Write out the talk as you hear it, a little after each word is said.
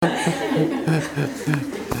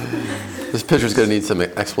This picture's going to need some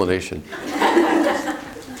explanation.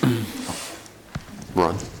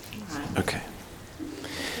 Ron? Okay.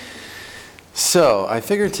 So, I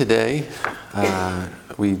figured today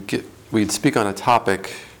we'd speak on a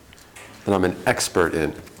topic that I'm an expert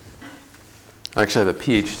in. I actually have a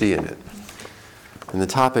PhD in it. And the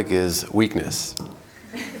topic is weakness.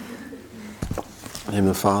 In the name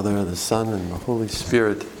of the Father, the Son, and the Holy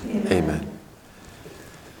Spirit. Amen.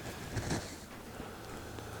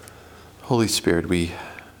 Holy Spirit, we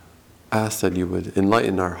ask that you would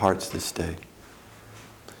enlighten our hearts this day,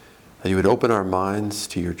 that you would open our minds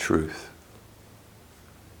to your truth.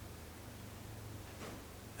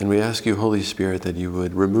 And we ask you, Holy Spirit, that you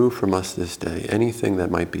would remove from us this day anything that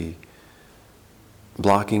might be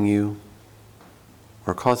blocking you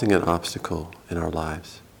or causing an obstacle in our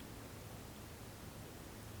lives.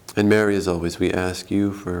 And Mary, as always, we ask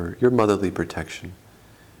you for your motherly protection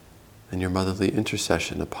and your motherly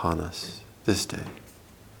intercession upon us this day.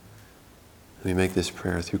 And we make this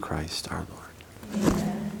prayer through Christ our Lord.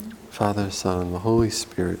 Amen. Father, Son, and the Holy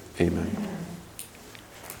Spirit. Amen.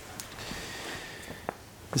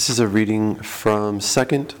 This is a reading from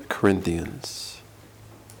 2 Corinthians.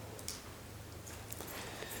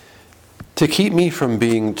 To keep me from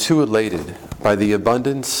being too elated by the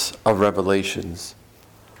abundance of revelations,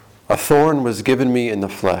 a thorn was given me in the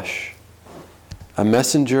flesh, a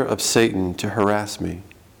messenger of Satan to harass me,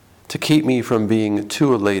 to keep me from being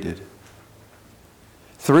too elated.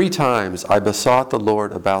 3 times I besought the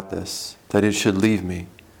Lord about this, that it should leave me.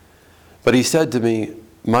 But he said to me,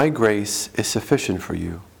 "My grace is sufficient for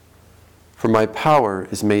you, for my power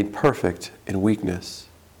is made perfect in weakness.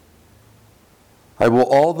 I will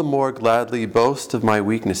all the more gladly boast of my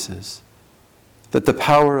weaknesses, that the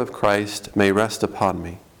power of Christ may rest upon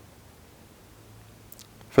me.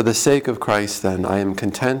 For the sake of Christ, then, I am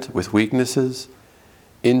content with weaknesses,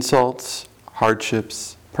 insults,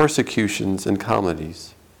 hardships, persecutions, and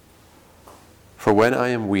calamities. For when I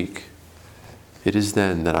am weak, it is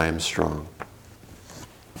then that I am strong."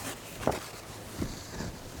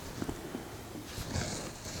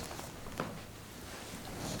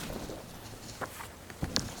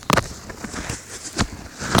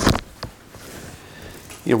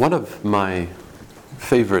 You know, one of my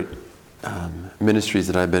favorite ministries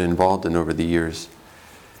that I've been involved in over the years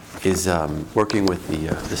is working with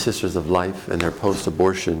the Sisters of Life and their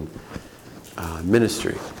post-abortion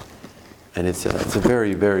ministry. And it's a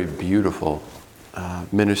very, very beautiful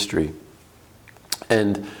ministry.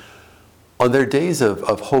 And on their days of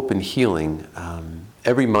hope and healing,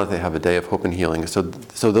 every month they have a day of hope and healing. So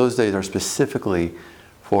those days are specifically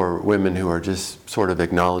for women who are just sort of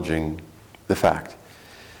acknowledging the fact.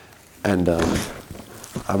 And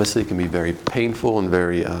obviously it can be very painful and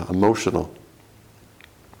very emotional.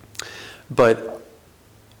 But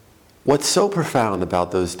what's so profound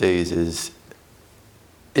about those days is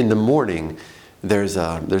in the morning there's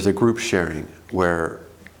a group sharing where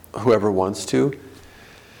whoever wants to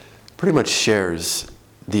pretty much shares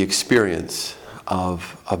the experience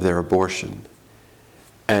of their abortion.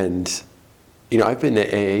 And you know, I've been to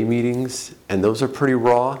AA meetings and those are pretty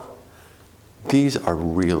raw. These are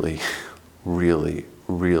really, really,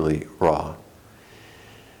 really raw.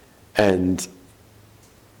 And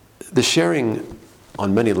the sharing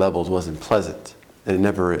on many levels wasn't pleasant, and it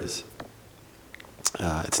never is.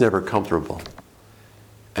 It's never comfortable.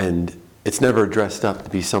 And it's never dressed up to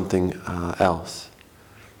be something else.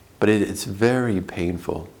 But it's very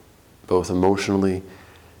painful, both emotionally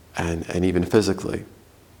and even physically.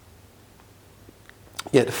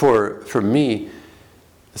 Yet for me,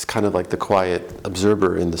 it's kind of like the quiet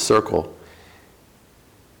observer in the circle.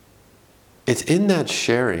 It's in that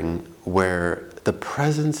sharing where the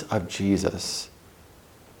presence of Jesus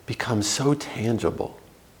becomes so tangible,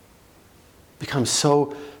 becomes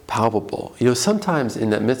so palpable. You know, sometimes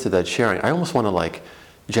in the midst of that sharing, I almost want to like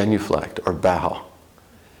genuflect or bow,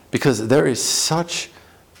 because there is such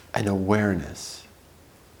an awareness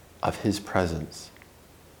of his presence.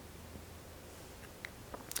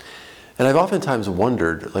 And I've oftentimes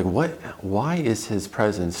wondered, like, why is his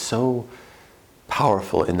presence so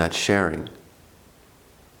powerful in that sharing?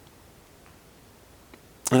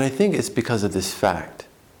 And I think it's because of this fact.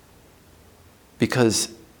 Because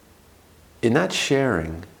in that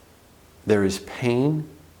sharing, there is pain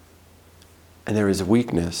and there is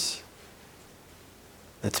weakness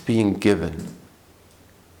that's being given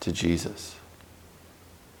to Jesus.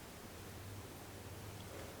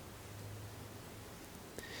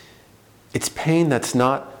 It's pain that's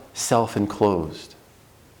not self-enclosed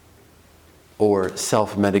or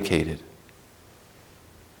self-medicated,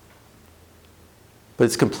 but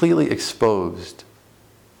it's completely exposed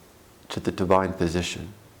to the divine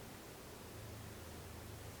position.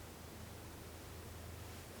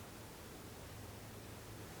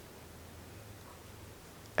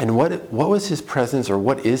 And what was his presence, or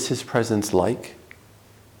what is his presence like?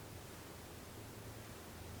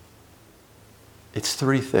 It's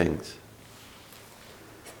three things.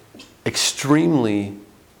 Extremely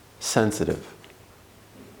sensitive.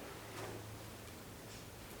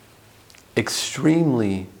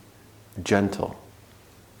 Extremely gentle.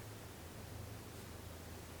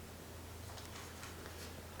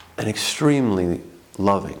 And extremely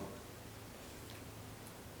loving.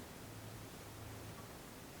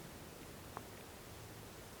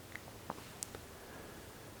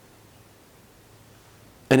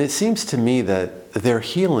 And it seems to me that their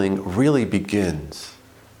healing really begins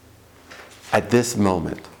at this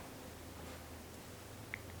moment,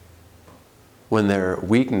 when their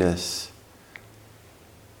weakness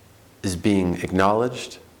is being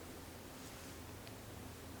acknowledged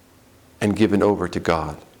and given over to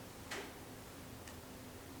God.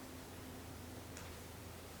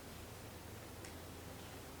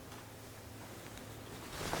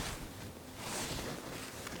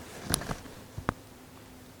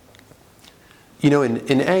 You know,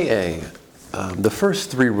 in AA, the first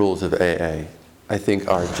three rules of AA, I think,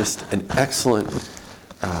 are just an excellent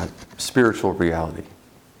spiritual reality.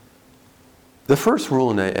 The first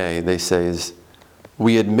rule in AA, they say, is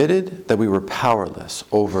we admitted that we were powerless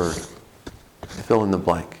over fill in the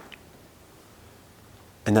blank,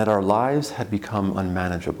 and that our lives had become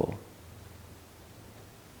unmanageable.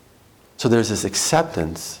 So there's this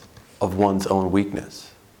acceptance of one's own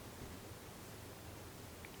weakness.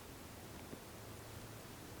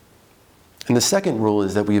 And the second rule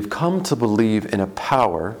is that we have come to believe in a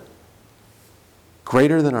power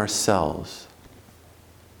greater than ourselves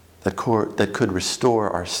that could restore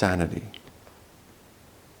our sanity.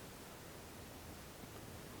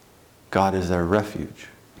 God is their refuge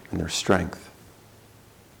and their strength.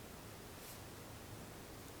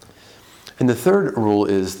 And the third rule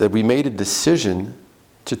is that we made a decision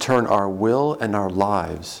to turn our will and our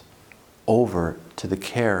lives over to the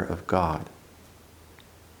care of God.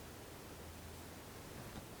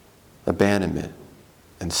 Abandonment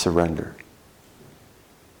and surrender.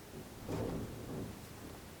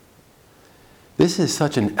 This is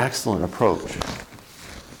such an excellent approach.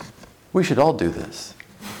 We should all do this.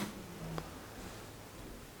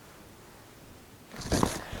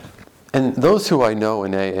 And those who I know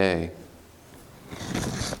in AA,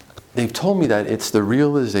 they've told me that it's the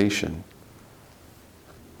realization,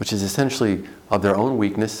 which is essentially of their own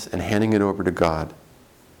weakness and handing it over to God,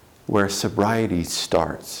 where sobriety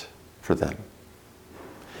starts for them.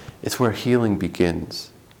 It's where healing begins.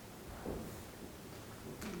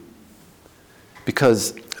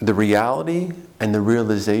 Because the reality and the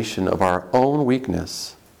realization of our own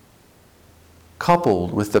weakness,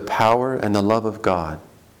 coupled with the power and the love of God,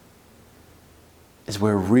 is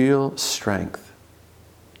where real strength,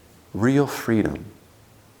 real freedom,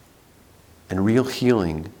 and real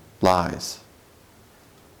healing lies.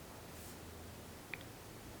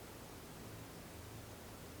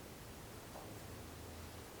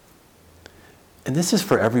 And this is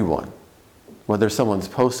for everyone, whether someone's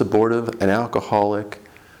post-abortive, an alcoholic,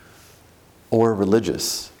 or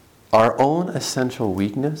religious. Our own essential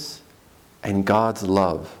weakness and God's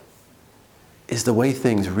love is the way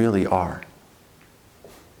things really are.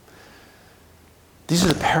 These are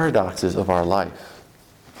the paradoxes of our life.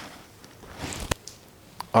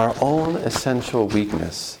 Our own essential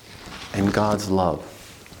weakness and God's love.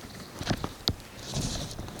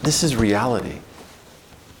 This is reality.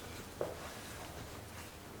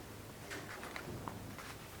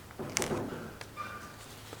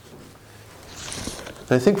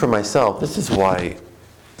 And I think for myself, this is why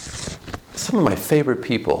some of my favorite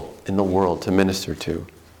people in the world to minister to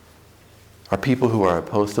are people who are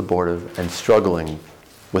post-abortive and struggling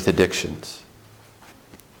with addictions.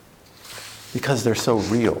 Because they're so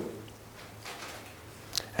real.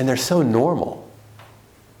 And they're so normal.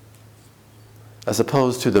 As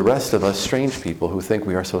opposed to the rest of us strange people who think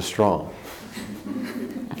we are so strong.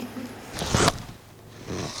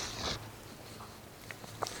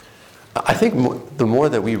 I think the more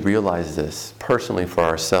that we realize this personally for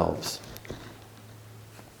ourselves,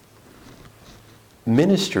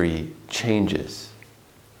 ministry changes.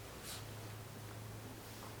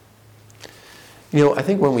 You know, I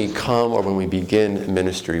think when we come or when we begin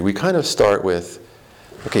ministry, we kind of start with,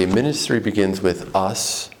 okay, ministry begins with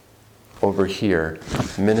us over here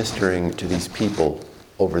ministering to these people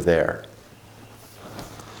over there.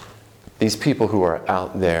 These people who are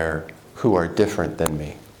out there who are different than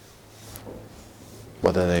me,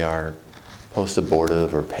 whether they are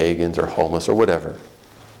post-abortive or pagans or homeless or whatever.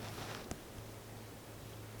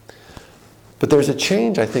 But there's a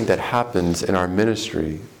change, I think, that happens in our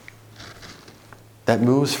ministry that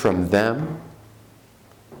moves from them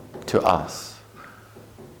to us.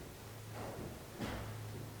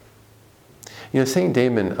 You know, St.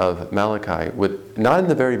 Damon of Malachi, not in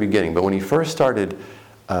the very beginning, but when he first started,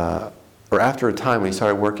 or after a time when he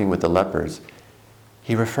started working with the lepers,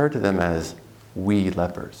 he referred to them as we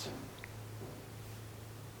lepers.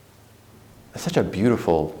 That's such a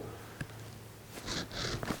beautiful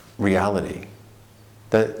reality.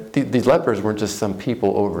 That these lepers weren't just some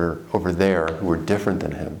people over there who were different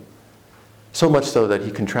than him. So much so that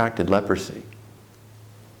he contracted leprosy.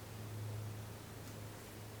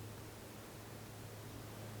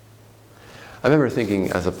 I remember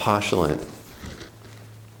thinking as a postulant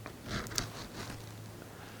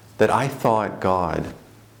that I thought God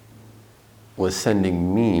was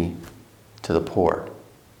sending me to the poor,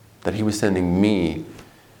 that he was sending me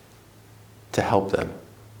to help them.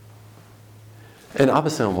 And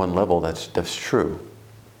obviously on one level that's true.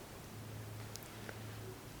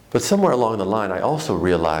 But somewhere along the line I also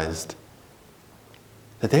realized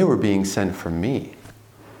that they were being sent for me.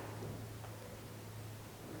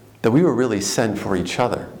 That we were really sent for each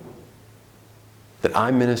other. That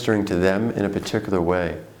I'm ministering to them in a particular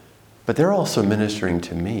way, but they're also ministering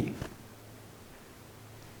to me.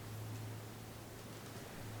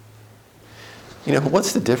 You know,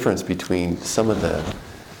 what's the difference between some of the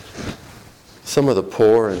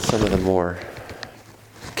poor and some of the more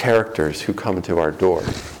characters who come to our door?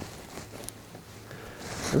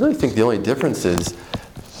 I really think the only difference is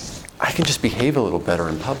I can just behave a little better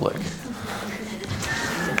in public.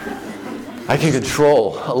 I can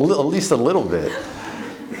control, at least a little bit,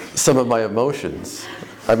 some of my emotions.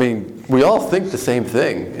 I mean, we all think the same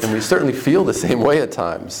thing, and we certainly feel the same way at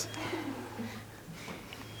times.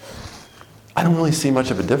 I don't really see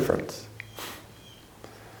much of a difference.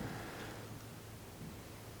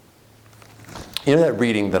 You know that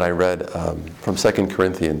reading that I read from 2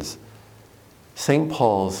 Corinthians? St.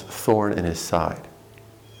 Paul's thorn in his side.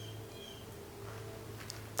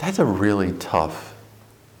 That's a really tough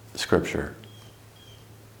scripture.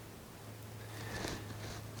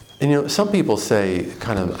 And you know, some people say,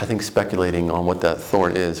 kind of, I think, speculating on what that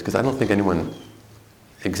thorn is, because I don't think anyone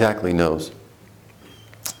exactly knows.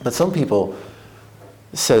 But some people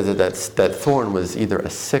say that thorn was either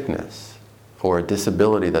a sickness or a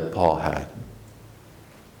disability that Paul had.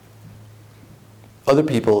 Other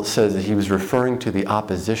people say that he was referring to the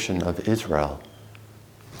opposition of Israel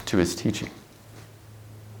to his teaching,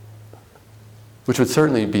 which would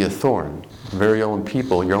certainly be a thorn. Your very own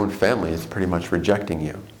people, your own family is pretty much rejecting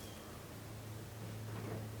you.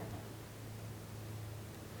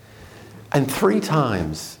 And 3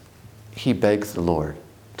 times he begs the Lord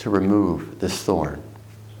to remove this thorn.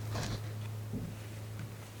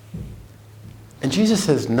 And Jesus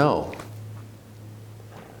says no.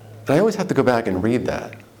 And I always have to go back and read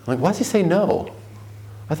that. I'm like, why does he say no?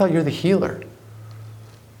 I thought you're the healer.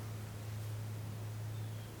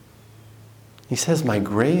 He says, my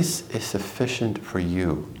grace is sufficient for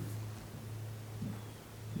you.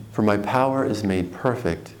 For my power is made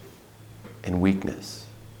perfect in weakness.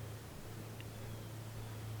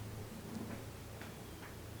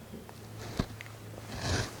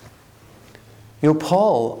 You know,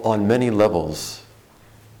 Paul, on many levels,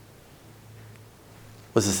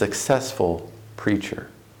 was a successful preacher.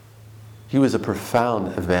 He was a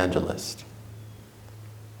profound evangelist.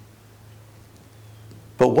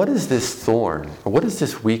 But what does this thorn, or what does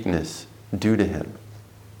this weakness do to him?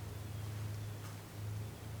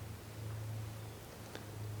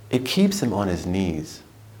 It keeps him on his knees.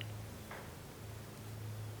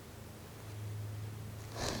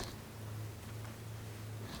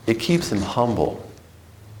 It keeps him humble,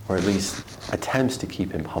 or at least attempts to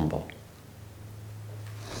keep him humble.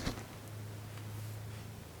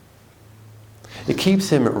 It keeps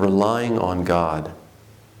him relying on God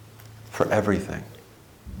for everything.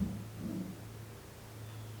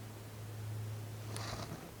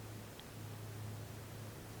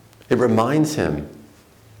 It reminds him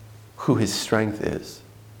who his strength is.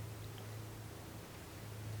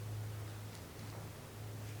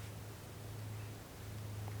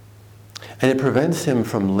 And it prevents him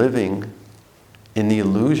from living in the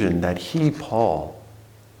illusion that he, Paul,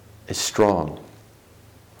 is strong,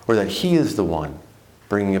 or that he is the one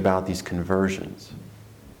bringing about these conversions.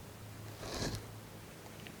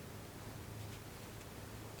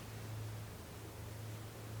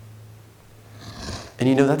 And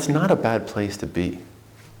you know, that's not a bad place to be.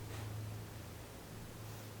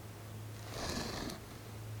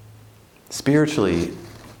 spiritually,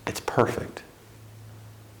 it's perfect.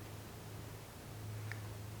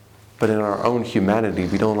 But in our own humanity,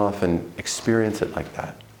 we don't often experience it like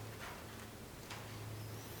that.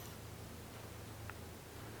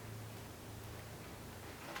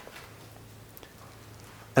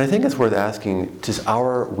 And I think it's worth asking, does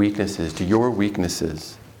our weaknesses, do your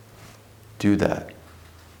weaknesses do that?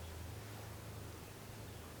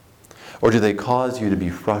 Or do they cause you to be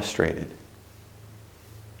frustrated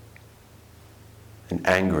and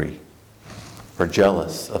angry or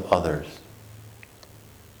jealous of others?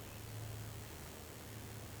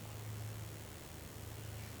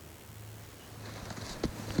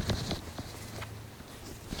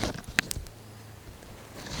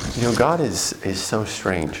 You know, God is so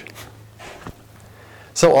strange.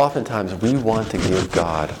 So oftentimes we want to give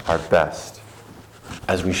God our best,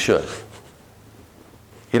 as we should.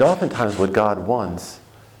 Yet oftentimes what God wants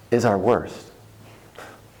is our worst.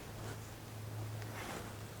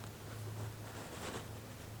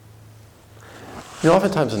 You know,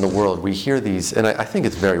 oftentimes in the world we hear these, and I think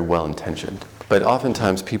it's very well intentioned, but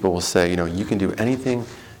oftentimes people will say, you know, you can do anything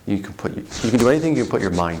you can do anything you can put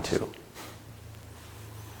your mind to.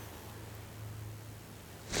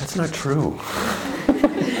 That's not true.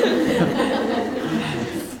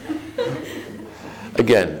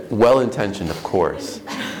 Again, well-intentioned, of course.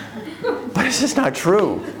 But it's just not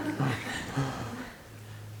true.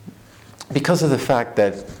 Because of the fact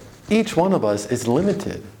that each one of us is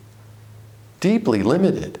limited. Deeply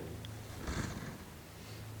limited.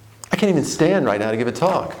 I can't even stand right now to give a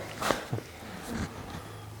talk.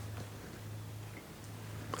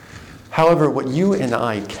 However, what you and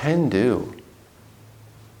I can do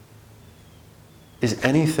is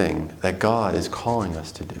anything that God is calling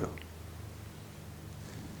us to do.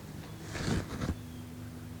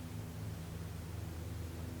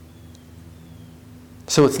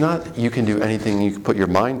 So it's not you can do anything you can put your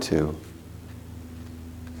mind to,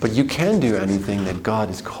 but you can do anything that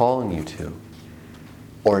God is calling you to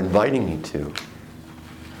or inviting you to.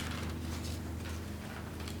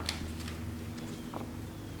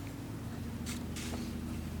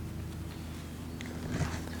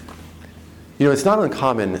 You know, it's not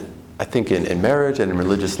uncommon, I think, in marriage and in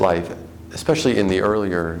religious life, especially in the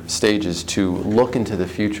earlier stages, to look into the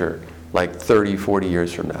future, like 30, 40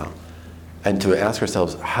 years from now, and to ask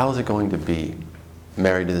ourselves, how is it going to be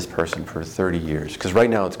married to this person for 30 years? Because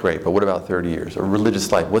right now it's great, but what about 30 years? Or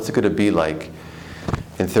religious life, what's it going to be like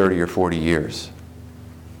in 30 or 40 years?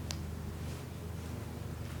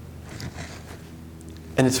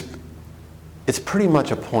 And it's pretty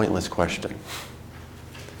much a pointless question.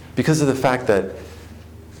 Because of the fact that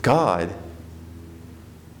God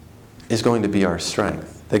is going to be our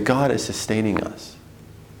strength, that God is sustaining us,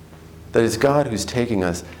 that it's God who's taking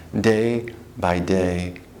us day by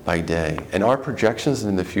day by day. And our projections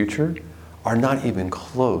in the future are not even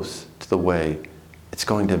close to the way it's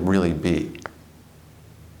going to really be.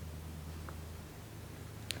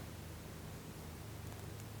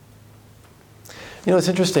 You know, it's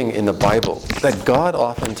interesting in the Bible that God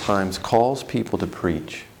oftentimes calls people to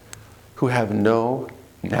preach who have no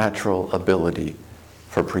natural ability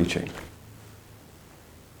for preaching.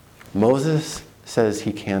 Moses says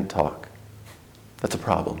he can't talk. That's a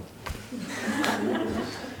problem.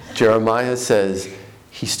 Jeremiah says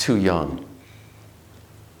he's too young.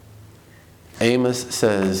 Amos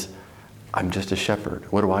says, I'm just a shepherd.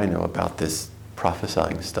 What do I know about this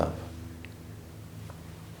prophesying stuff?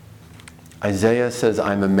 Isaiah says,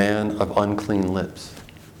 I'm a man of unclean lips.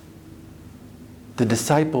 The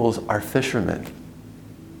disciples are fishermen.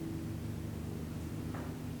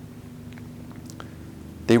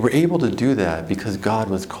 They were able to do that because God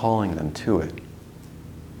was calling them to it.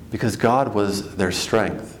 Because God was their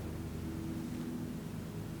strength.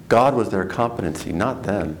 God was their competency, not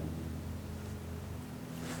them.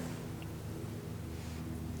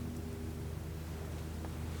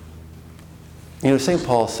 You know, St.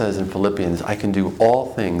 Paul says in Philippians, I can do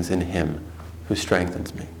all things in him who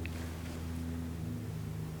strengthens me.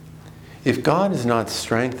 If God is not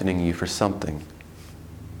strengthening you for something,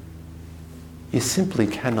 you simply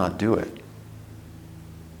cannot do it.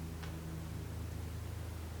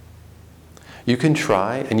 You can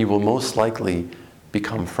try, and you will most likely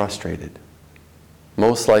become frustrated,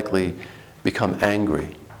 most likely become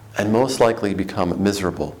angry, and most likely become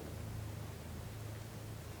miserable.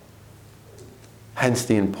 Hence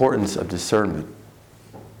the importance of discernment.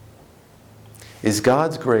 Is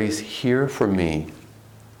God's grace here for me,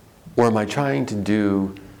 or am I trying to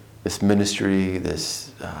do this ministry,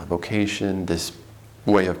 this vocation, this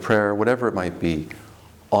way of prayer, whatever it might be,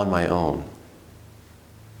 on my own?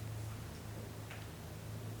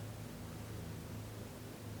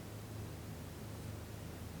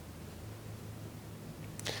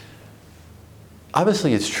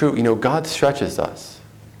 obviously it's true, God stretches us.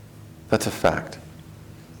 That's a fact.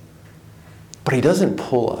 But he doesn't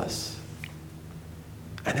pull us.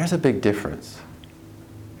 And there's a big difference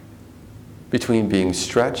between being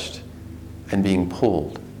stretched and being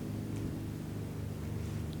pulled.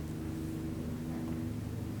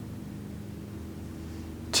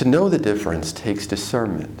 To know the difference takes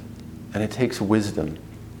discernment, and it takes wisdom.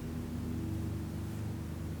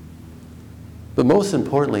 But most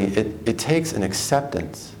importantly, it takes an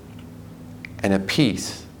acceptance and a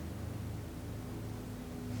peace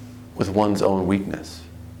with one's own weakness.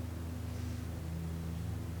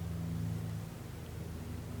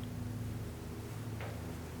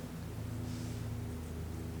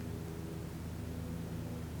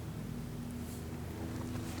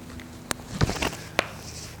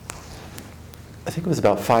 I think it was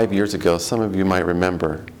about 5 years ago, some of you might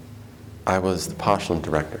remember, I was the postulant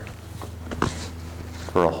director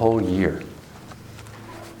for a whole year.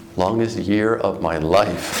 Longest year of my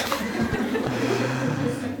life.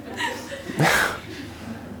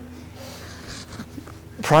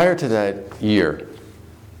 Prior to that year,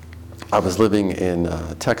 I was living in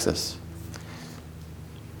Texas.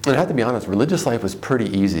 And I have to be honest, religious life was pretty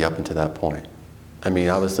easy up until that point. I mean,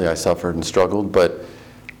 obviously I suffered and struggled, but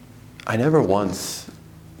I never once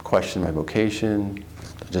questioned my vocation.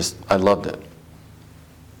 I loved it.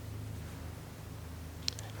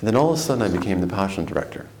 And then all of a sudden I became the postulant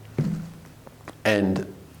director.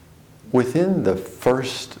 And within the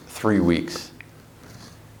first 3 weeks,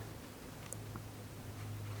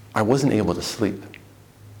 I wasn't able to sleep.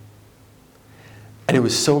 And it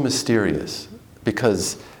was so mysterious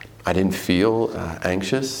because I didn't feel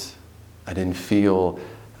anxious. I didn't feel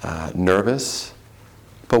nervous.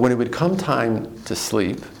 But when it would come time to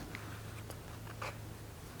sleep,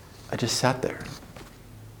 I just sat there.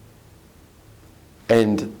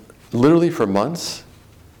 And literally for months,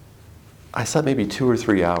 I slept maybe 2 or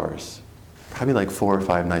 3 hours, probably like 4 or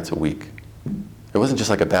 5 nights a week. It wasn't just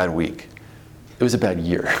like a bad week. It was a bad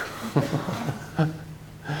year.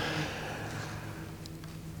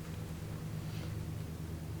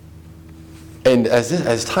 And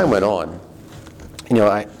as time went on,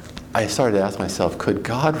 I started to ask myself, could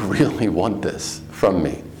God really want this from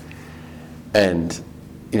me? And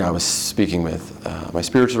I was speaking with my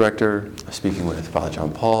spiritual director, I was speaking with Father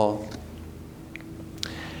John Paul,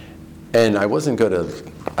 and I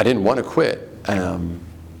didn't want to quit.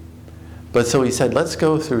 But so he said, let's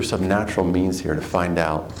go through some natural means here to find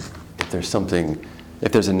out if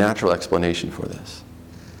there's a natural explanation for this.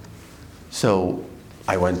 So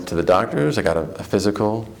I went to the doctors, I got a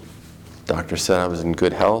physical. Doctor said I was in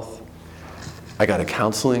good health. I got a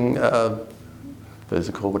counseling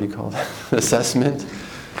physical, assessment.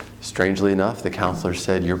 Strangely enough, the counselor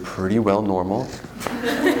said, you're pretty well normal.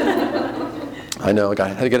 I know, I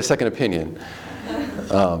had to get a second opinion.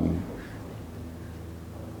 I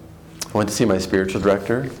went to see my spiritual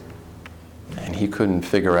director, and he couldn't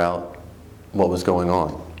figure out what was going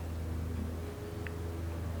on.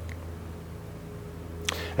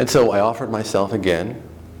 And so I offered myself again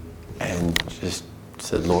and just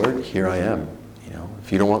said, Lord, here I am.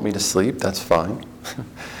 If you don't want me to sleep, that's fine.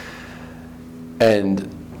 And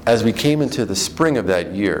as we came into the spring of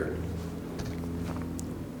that year,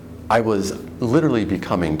 I was literally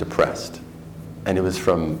becoming depressed. And it was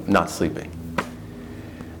from not sleeping.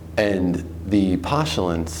 And the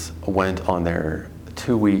postulants went on their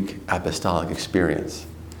 2-week apostolic experience.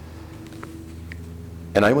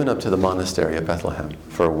 And I went up to the monastery of Bethlehem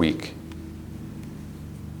for a week.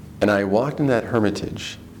 And I walked in that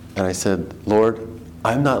hermitage and I said, Lord,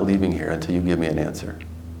 I'm not leaving here until you give me an answer.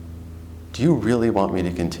 Do you really want me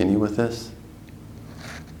to continue with this?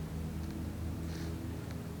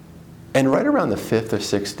 And right around the 5th or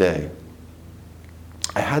 6th day,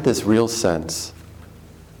 I had this real sense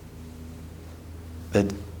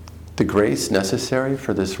that the grace necessary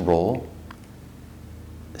for this role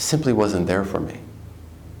simply wasn't there for me.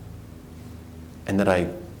 And that I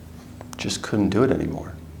just couldn't do it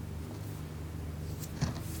anymore.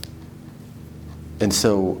 And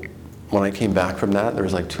so when I came back from that, there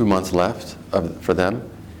was like 2 months left for them.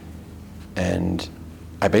 And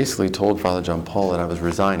I basically told Father John Paul that I was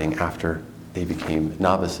resigning after they became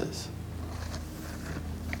novices.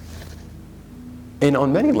 And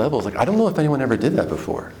on many levels, I don't know if anyone ever did that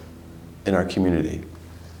before in our community.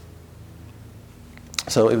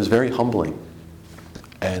 So it was very humbling.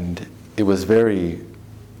 And it was very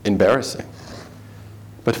embarrassing.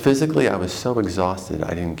 But physically, I was so exhausted,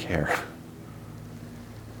 I didn't care.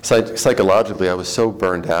 Psychologically, I was so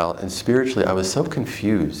burned out. And spiritually, I was so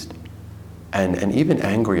confused and even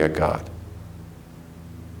angry at God.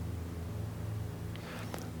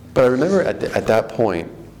 But I remember at that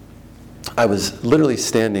point, I was literally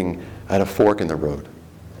standing at a fork in the road.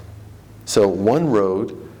 So one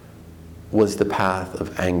road was the path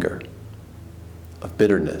of anger, of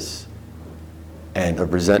bitterness, and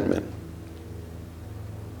of resentment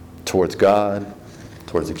towards God,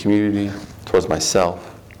 towards the community, towards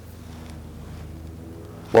myself.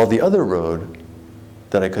 While the other road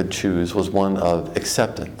that I could choose was one of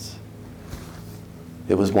acceptance.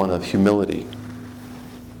 It was one of humility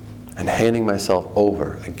and handing myself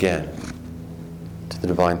over again to the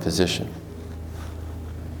divine physician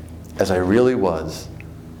as I really was,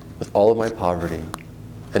 with all of my poverty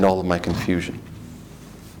and all of my confusion.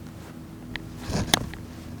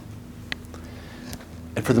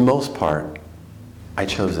 And for the most part, I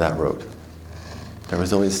chose that road. There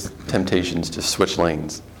was always temptations to switch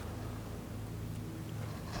lanes.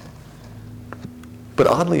 But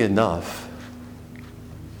oddly enough,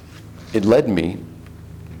 it led me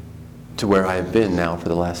to where I have been now for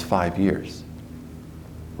the last 5 years,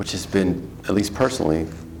 which has been, at least personally,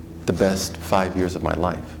 the best 5 years of my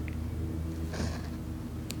life.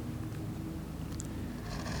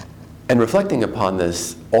 And reflecting upon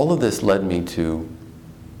this, all of this led me to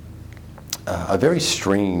a very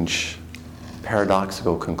strange,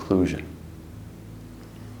 paradoxical conclusion.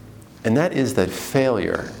 And that is that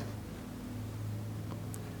failure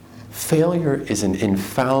is an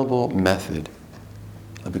infallible method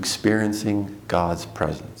of experiencing God's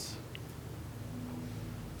presence.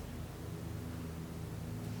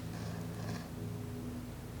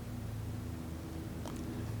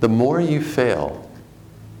 The more you fail,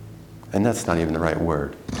 and that's not even the right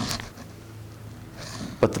word,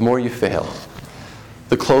 but the more you fail,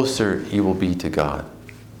 the closer you will be to God.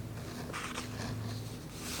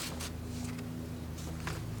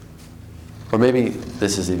 Or maybe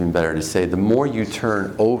this is even better to say, the more you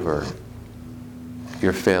turn over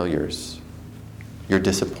your failures, your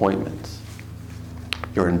disappointments,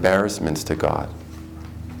 your embarrassments to God,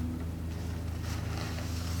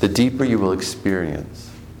 the deeper you will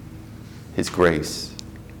experience His grace,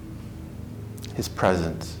 His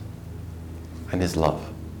presence, and His love.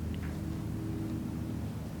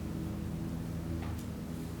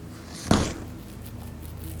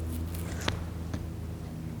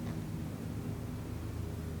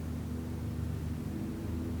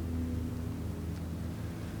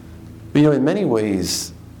 But in many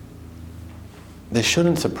ways, this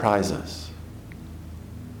shouldn't surprise us.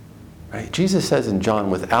 Right? Jesus says in John,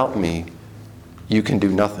 without me, you can do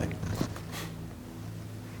nothing.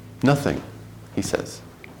 Nothing, he says.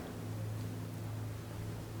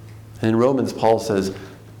 And in Romans, Paul says,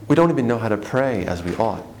 we don't even know how to pray as we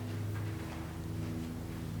ought.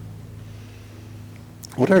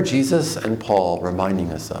 What are Jesus and Paul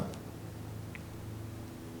reminding us of?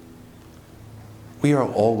 We are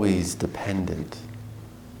always dependent.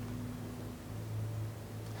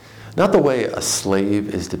 Not the way a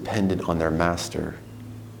slave is dependent on their master,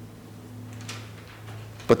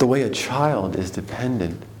 but the way a child is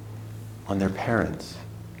dependent on their parents.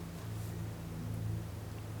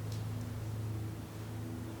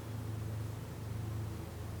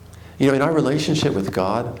 In our relationship with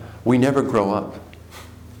God, we never grow up.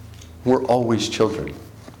 We're always children.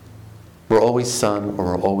 We're always son or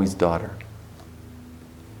we're always daughter.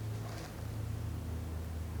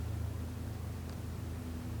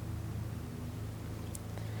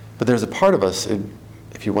 But there's a part of us,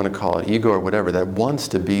 if you want to call it ego or whatever, that wants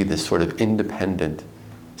to be this sort of independent,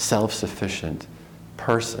 self-sufficient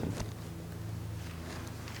person.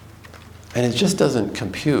 And it just doesn't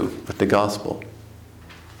compute with the gospel.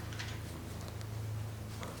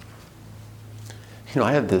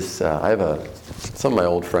 I have this, some of my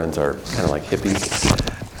old friends are kind of like hippies,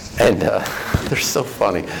 and they're so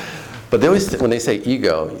funny. But they always, when they say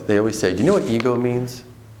ego, they always say, do you know what ego means?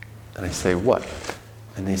 And I say, what?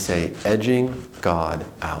 And they say, edging God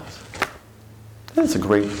out. That's a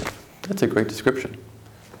great description.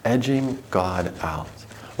 Edging God out.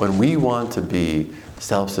 When we want to be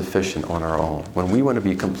self-sufficient on our own, when we want to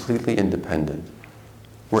be completely independent,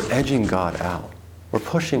 we're edging God out. We're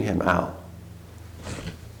pushing Him out.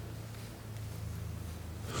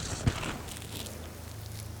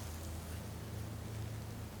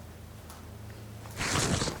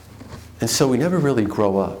 And so we never really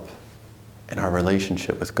grow up in our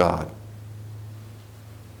relationship with God.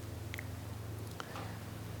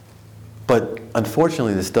 But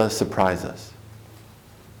unfortunately, this does surprise us.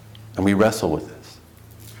 And we wrestle with this.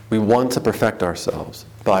 We want to perfect ourselves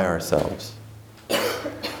by ourselves.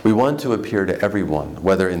 We want to appear to everyone,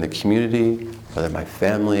 whether in the community, whether in my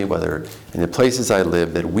family, whether in the places I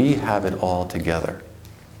live, that we have it all together.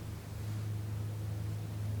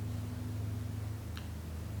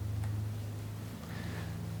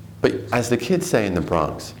 But as the kids say in the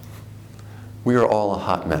Bronx, we are all a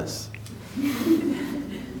hot mess.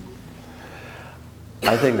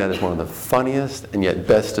 I think that is one of the funniest and yet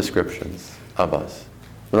best descriptions of us.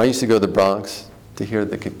 When I used to go to the Bronx to hear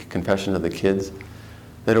the confession of the kids,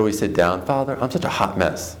 they'd always sit down, "Father, I'm such a hot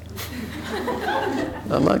mess."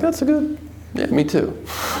 I'm like, that's a good, yeah, me too.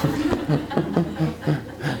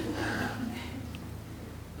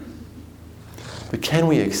 But can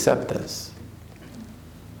we accept this?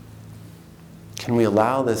 Can we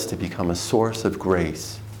allow this to become a source of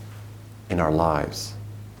grace in our lives?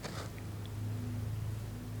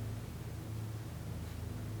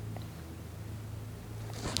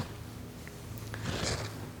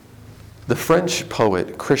 The French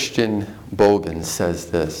poet Christian Bobin says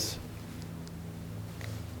this.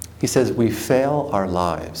 He says, "We fail our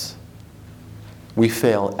lives. We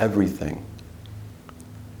fail everything.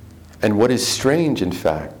 And what is strange, in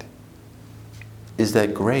fact, is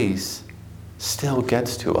that grace still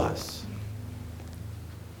gets to us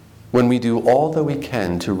when we do all that we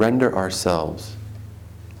can to render ourselves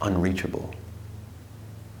unreachable."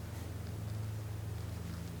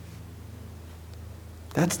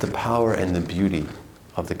 That's the power and the beauty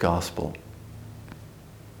of the gospel.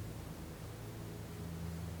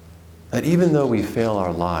 That even though we fail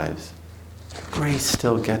our lives, grace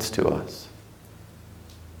still gets to us.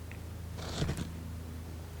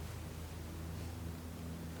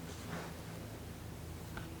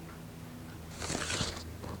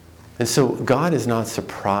 And so God is not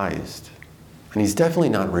surprised, and He's definitely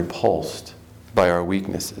not repulsed by our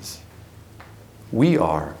weaknesses. We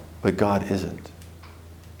are, but God isn't.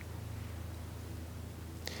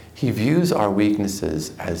 He views our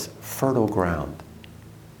weaknesses as fertile ground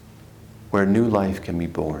where new life can be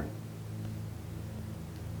born.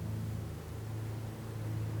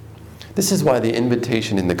 This is why the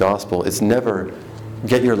invitation in the gospel is never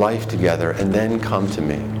get your life together and then come to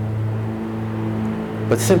me,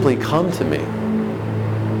 but simply come to me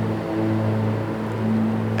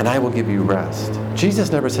and I will give you rest.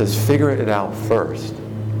 Jesus never says figure it out first.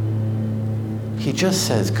 He just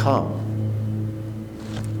says come.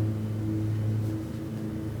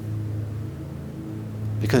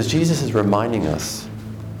 Because Jesus is reminding us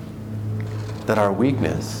that our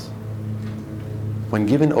weakness, when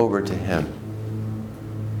given over to Him,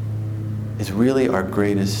 is really our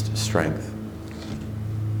greatest strength.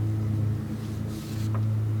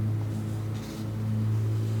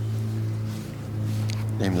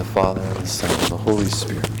 In the name of the Father, and the Son, and the Holy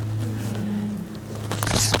Spirit.